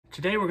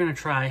Today we're going to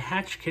try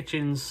Hatch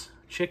Kitchen's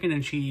chicken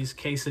and cheese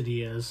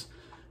quesadillas.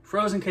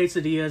 Frozen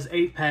quesadillas,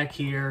 8-pack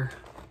here.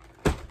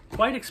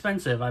 Quite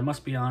expensive, I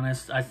must be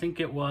honest. I think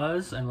it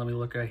was, and let me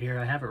look right here,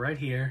 I have it right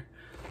here.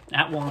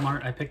 At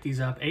Walmart, I picked these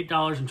up,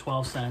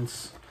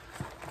 $8.12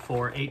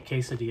 for 8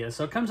 quesadillas.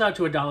 So it comes out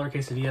to $1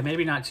 quesadilla,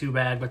 maybe not too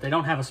bad, but they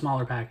don't have a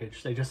smaller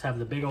package. They just have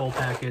the big old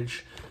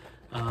package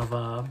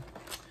of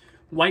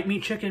white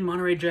meat chicken,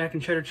 Monterey Jack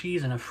and Cheddar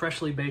cheese, and a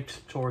freshly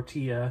baked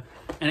tortilla.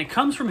 And it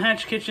comes from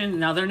Hatch Kitchen.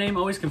 Now, their name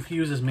always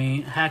confuses me,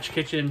 Hatch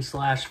Kitchen /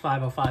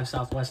 505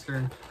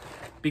 Southwestern,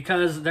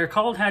 because they're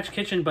called Hatch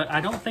Kitchen, but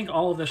I don't think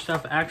all of their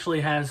stuff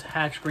actually has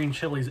Hatch green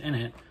chilies in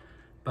it.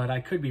 But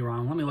I could be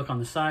wrong. Let me look on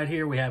the side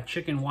here. We have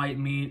chicken, white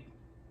meat,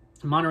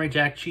 Monterey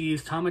Jack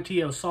cheese,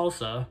 tomatillo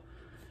salsa,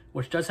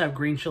 which does have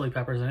green chili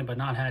peppers in it, but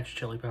not Hatch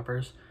chili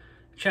peppers,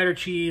 cheddar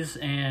cheese,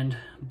 and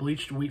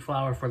bleached wheat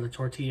flour for the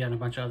tortilla and a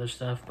bunch of other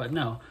stuff. But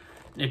no,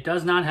 it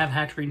does not have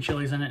Hatch green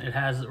chilies in it. It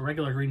has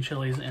regular green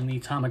chilies in the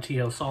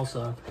tomatillo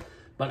salsa.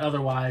 But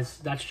otherwise,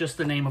 that's just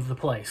the name of the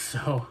place.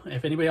 So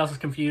if anybody else is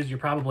confused, you're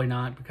probably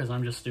not, because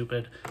I'm just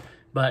stupid.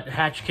 But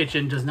Hatch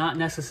Kitchen does not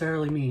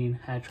necessarily mean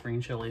Hatch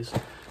green chilies.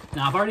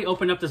 Now, I've already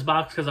opened up this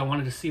box because I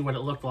wanted to see what it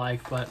looked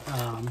like, but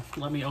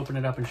let me open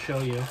it up and show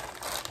you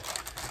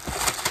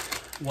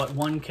what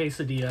one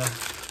quesadilla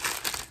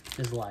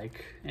is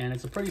like. And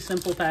it's a pretty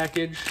simple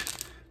package,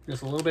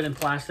 just a little bit in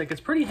plastic.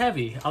 It's pretty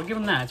heavy. I'll give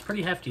them that. It's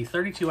pretty hefty.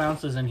 32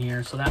 ounces in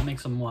here, so that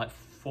makes them, what,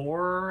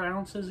 4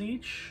 ounces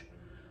each?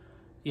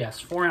 Yes,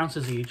 4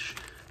 ounces each.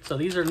 So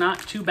these are not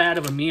too bad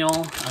of a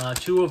meal.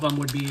 2 of them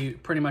would be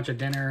pretty much a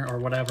dinner or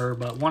whatever,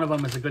 but one of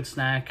them is a good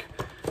snack,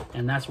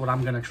 and that's what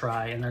I'm gonna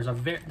try. And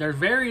there's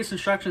various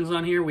instructions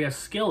on here. We have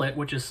skillet,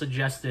 which is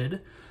suggested,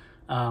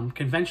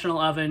 conventional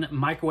oven,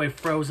 microwave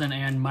frozen,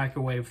 and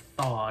microwave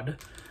thawed.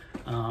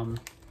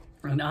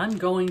 And I'm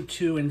going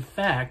to, in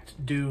fact,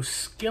 do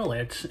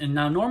skillet. And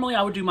now, normally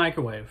I would do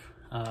microwave.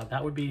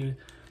 That would be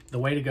the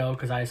way to go,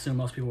 because I assume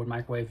most people would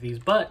microwave these.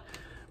 But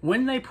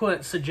when they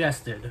put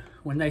suggested,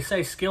 when they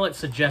say skillet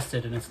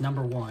suggested and it's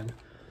 #1,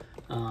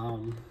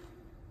 I'm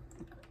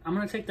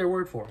going to take their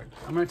word for it.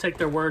 I'm going to take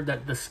their word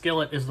that the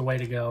skillet is the way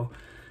to go.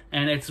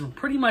 And it's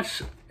pretty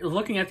much,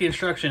 looking at the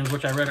instructions,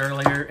 which I read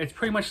earlier, it's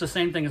pretty much the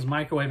same thing as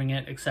microwaving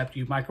it, except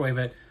you microwave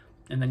it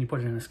and then you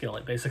put it in a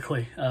skillet,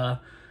 basically.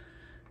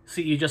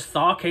 See, you just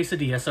thaw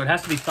quesadilla, so it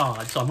has to be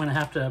thawed. So I'm going to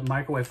have to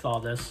microwave thaw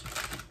this.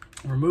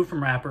 Remove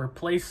from wrapper,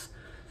 place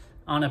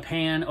on a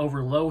pan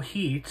over low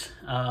heat,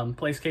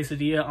 place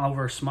quesadilla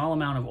over a small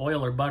amount of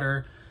oil or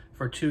butter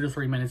for 2 to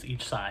 3 minutes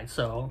each side.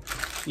 So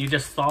you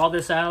just thaw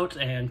this out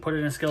and put it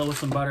in a skillet with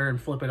some butter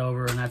and flip it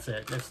over, and that's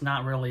it. It's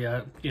not really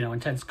a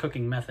intense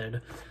cooking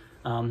method.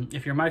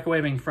 If you're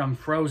microwaving from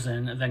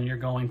frozen, then you're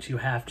going to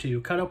have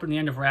to cut open the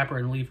end of wrapper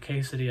and leave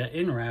quesadilla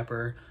in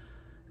wrapper.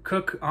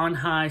 Cook on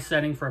high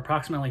setting for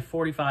approximately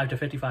 45 to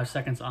 55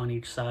 seconds on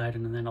each side,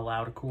 and then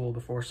allow to cool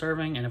before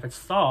serving. And if it's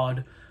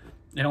thawed,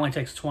 it only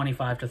takes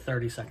 25 to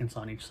 30 seconds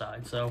on each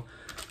side. So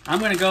I'm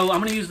going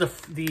to use the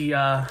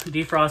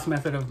defrost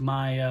method of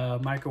my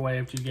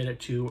microwave to get it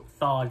to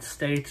thawed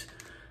state,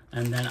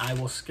 and then I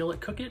will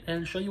skillet cook it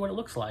and show you what it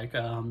looks like.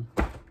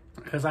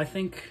 Because I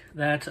think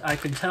that I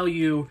could tell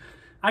you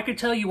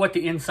what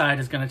the inside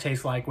is going to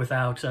taste like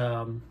without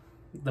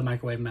the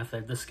microwave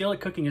method. The skillet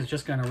cooking is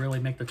just going to really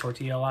make the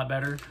tortilla a lot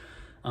better.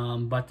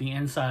 But the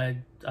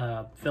inside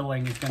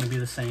filling is going to be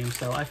the same.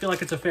 So I feel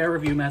like it's a fair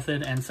review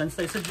method, and since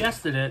they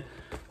suggested it,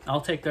 I'll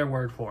take their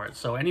word for it.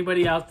 So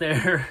anybody out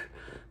there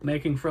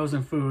making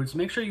frozen foods,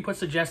 make sure you put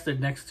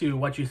suggested next to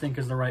what you think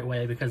is the right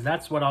way, because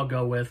that's what I'll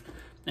go with.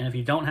 And if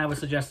you don't have a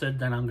suggested,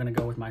 then I'm going to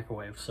go with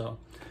microwave. So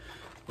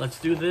let's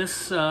do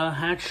this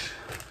Hatch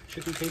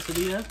chicken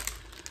quesadilla,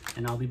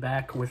 and I'll be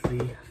back with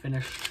the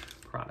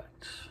finished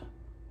product.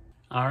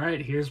 All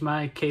right, here's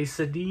my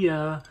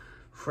quesadilla,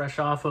 fresh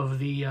off of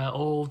the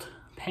old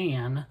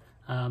pan.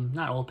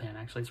 Not old pan,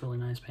 actually. It's a really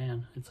nice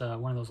pan. It's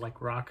one of those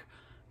like rock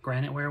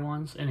graniteware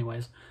ones.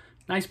 Anyways,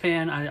 nice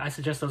pan. I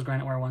suggest those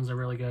graniteware ones. They're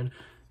really good.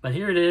 But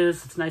here it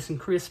is. It's nice and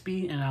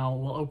crispy, and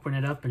we'll open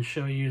it up and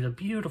show you the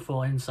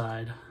beautiful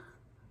inside.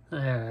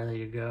 There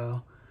you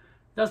go.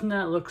 Doesn't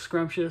that look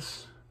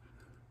scrumptious?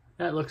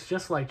 That looks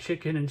just like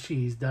chicken and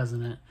cheese,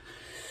 doesn't it?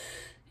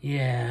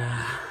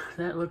 Yeah,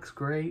 that looks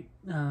great.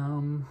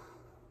 Of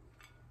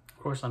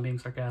course, I'm being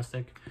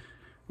sarcastic.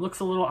 Looks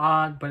a little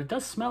odd, but it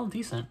does smell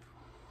decent.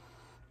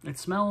 It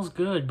smells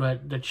good,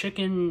 but the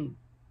chicken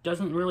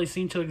doesn't really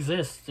seem to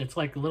exist. It's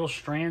like little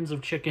strands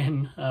of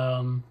chicken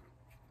and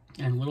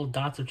little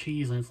dots of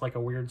cheese, and it's like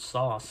a weird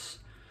sauce.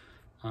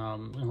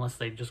 Unless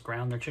they just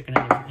ground their chicken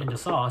into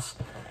sauce.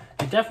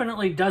 It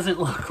definitely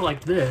doesn't look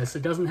like this.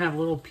 It doesn't have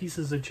little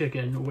pieces of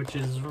chicken, which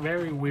is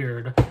very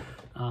weird.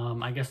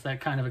 I guess that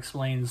kind of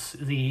explains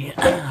the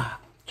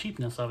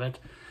cheapness of it.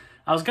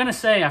 I was going to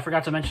say, I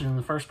forgot to mention in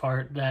the first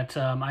part, that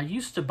I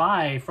used to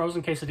buy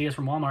frozen quesadillas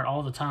from Walmart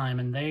all the time,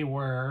 and they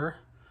were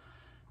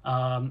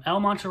El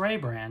Monterey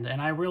brand, and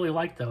I really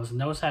liked those,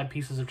 and those had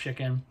pieces of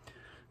chicken.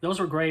 Those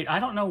were great. I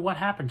don't know what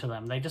happened to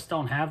them. They just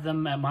don't have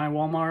them at my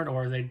Walmart,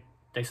 or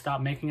they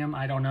stopped making them.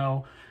 I don't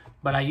know.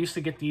 but I used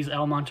to get these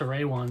El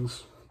Monterey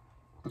ones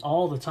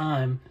all the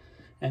time,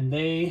 and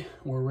they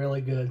were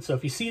really good. So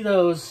if you see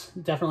those,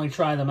 definitely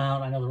try them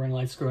out. I know the ring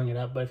light's screwing it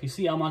up, but if you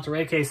see El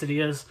Monterey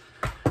quesadillas,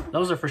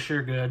 those are for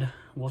sure good.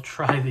 We'll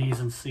try these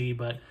and see,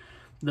 but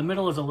the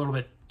middle is a little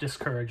bit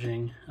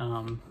discouraging,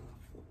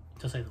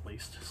 to say the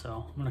least.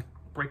 So I'm gonna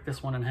break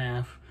this one in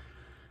half,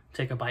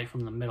 take a bite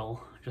from the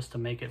middle just to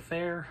make it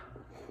fair.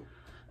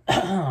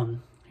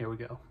 Here we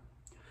go.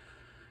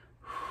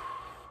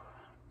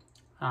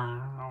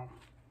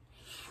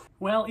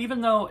 Well,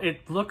 even though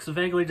it looks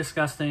vaguely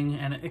disgusting,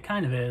 and it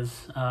kind of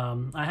is,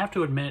 I have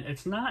to admit,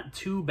 it's not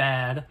too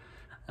bad.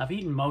 I've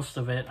eaten most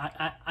of it.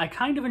 I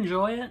kind of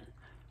enjoy it,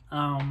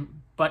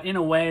 but in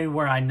a way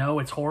where I know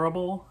it's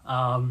horrible,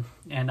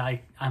 and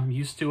I'm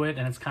used to it,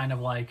 and it's kind of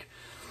like,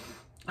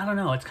 I don't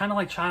know, it's kind of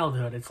like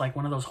childhood. It's like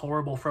one of those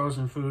horrible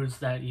frozen foods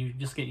that you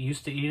just get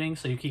used to eating,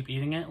 so you keep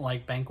eating it,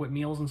 like banquet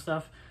meals and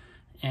stuff.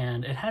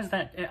 And it has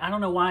that, I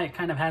don't know why it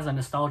kind of has a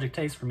nostalgic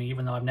taste for me,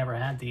 even though I've never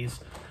had these.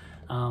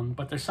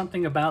 But there's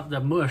something about the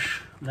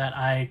mush that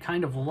I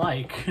kind of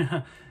like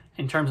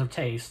in terms of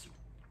taste.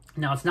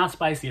 Now, it's not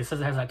spicy. It says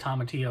it has that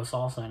tomatillo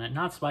salsa in it.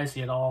 Not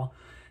spicy at all.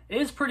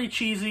 It is pretty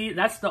cheesy.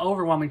 That's the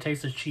overwhelming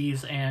taste of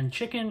cheese and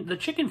chicken. The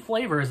chicken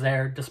flavor is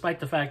there, despite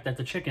the fact that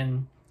the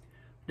chicken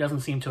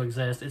doesn't seem to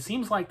exist. It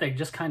seems like they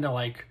just kind of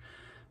like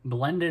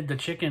blended the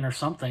chicken or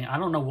something. I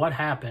don't know what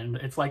happened.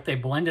 It's like they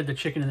blended the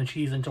chicken and the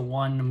cheese into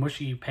one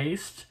mushy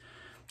paste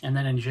and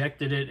then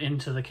injected it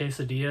into the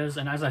quesadillas.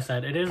 And as I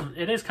said, it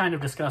is kind of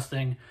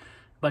disgusting,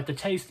 but the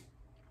taste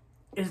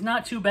is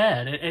not too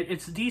bad.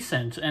 It's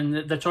decent, and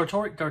the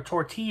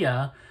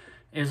tortilla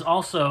is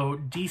also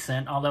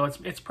decent, although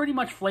it's pretty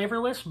much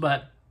flavorless,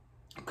 but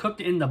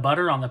cooked in the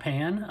butter on the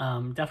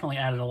pan definitely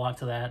added a lot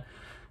to that.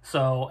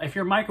 So if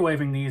you're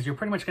microwaving these, you're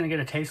pretty much going to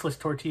get a tasteless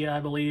tortilla, I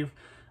believe,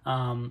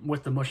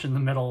 with the mush in the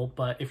middle.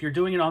 But if you're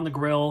doing it on the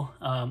grill,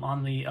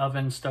 on the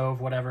oven,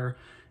 stove, whatever,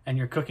 and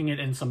you're cooking it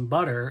in some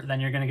butter, then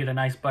you're going to get a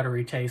nice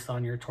buttery taste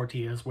on your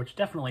tortillas, which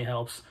definitely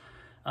helps.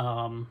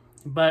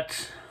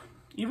 But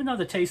even though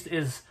the taste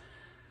is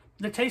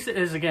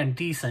again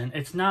decent,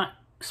 it's not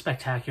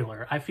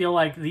spectacular. I feel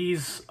like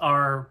these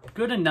are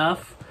good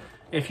enough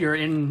if you're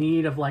in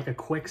need of like a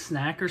quick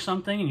snack or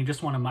something and you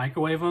just want to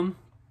microwave them.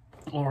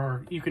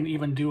 Or you can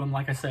even do them,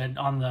 like I said,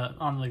 on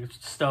the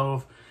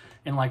stove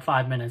in like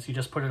 5 minutes. You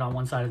just put it on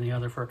one side and the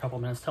other for a couple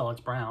minutes till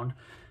it's browned.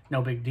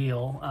 No big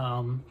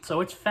deal.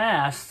 So it's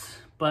fast,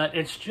 but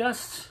it's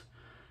just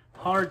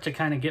hard to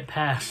kind of get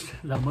past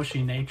the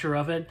mushy nature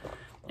of it.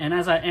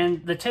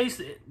 And the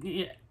taste,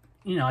 you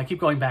know, I keep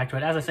going back to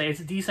it. As I say,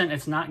 it's decent.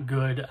 It's not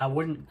good. I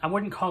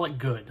wouldn't call it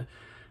good.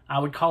 I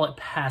would call it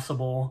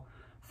passable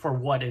for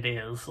what it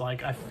is.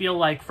 Like, I feel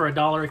like for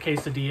 $1 a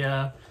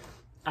quesadilla,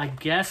 I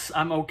guess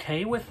I'm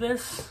okay with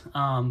this,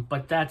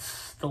 but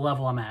that's the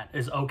level I'm at,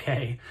 is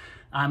okay.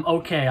 I'm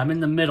okay. I'm in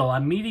the middle.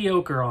 I'm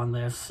mediocre on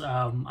this.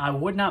 I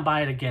would not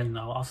buy it again,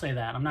 though. I'll say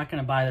that. I'm not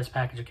going to buy this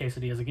package of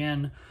quesadillas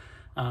again.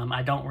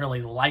 I don't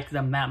really like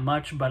them that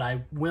much, but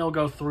I will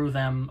go through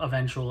them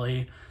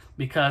eventually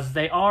because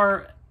they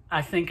are,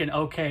 I think, an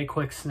okay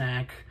quick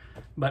snack.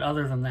 But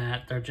other than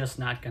that, they're just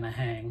not going to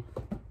hang.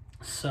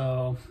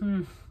 So,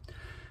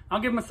 I'll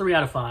give them a 3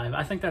 out of 5.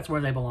 I think that's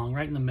where they belong,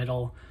 right in the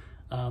middle.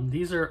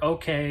 These are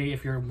okay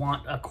if you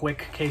want a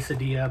quick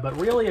quesadilla, but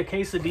really a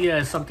quesadilla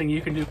is something you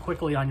can do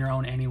quickly on your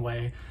own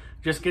anyway.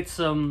 Just get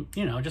some,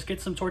 just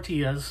get some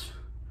tortillas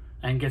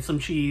and get some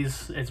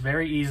cheese. It's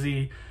very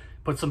easy.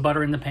 Put some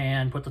butter in the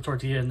pan, put the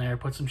tortilla in there,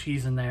 put some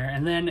cheese in there.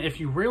 And then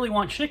if you really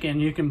want chicken,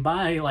 you can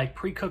buy like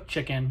pre-cooked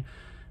chicken.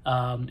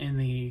 In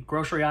the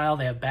grocery aisle,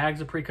 they have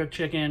bags of pre-cooked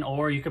chicken,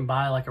 or you can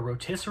buy like a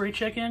rotisserie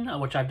chicken,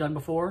 which I've done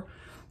before,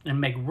 and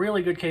make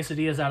really good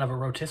quesadillas out of a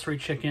rotisserie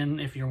chicken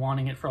if you're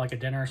wanting it for like a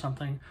dinner or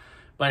something.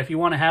 But if you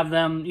want to have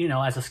them,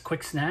 as a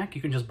quick snack,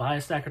 you can just buy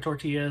a stack of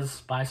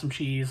tortillas, buy some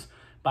cheese,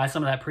 buy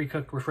some of that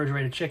pre-cooked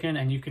refrigerated chicken,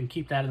 and you can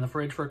keep that in the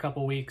fridge for a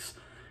couple weeks,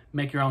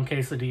 make your own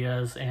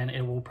quesadillas, and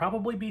it will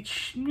probably be,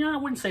 I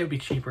wouldn't say it would be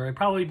cheaper. It'd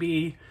probably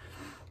be,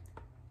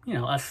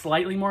 a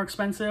slightly more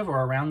expensive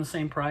or around the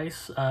same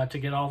price to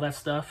get all that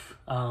stuff,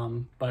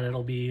 but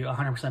it'll be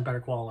 100% better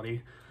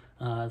quality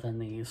than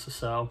these.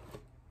 So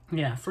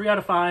yeah, 3 out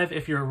of 5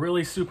 if you're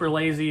really super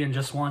lazy and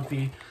just want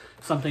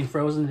something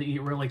frozen to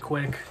eat really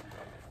quick.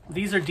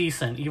 These are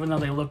decent, even though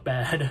they look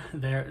bad.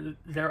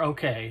 They're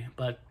okay,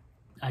 but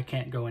I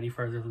can't go any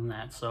further than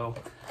that. So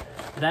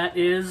that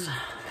is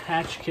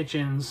Hatch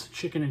Kitchen's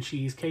chicken and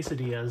cheese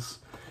quesadillas.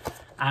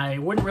 I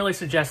wouldn't really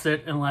suggest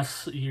it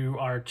unless you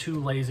are too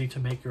lazy to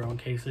make your own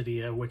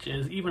quesadilla, which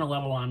is even a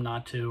level I'm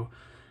not to.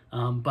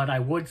 But I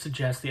would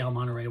suggest the El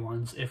Monterey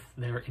ones if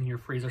they're in your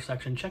freezer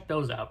section. Check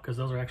those out because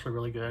those are actually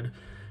really good.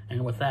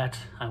 And with that,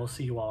 I will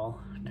see you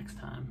all next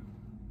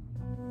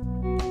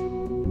time.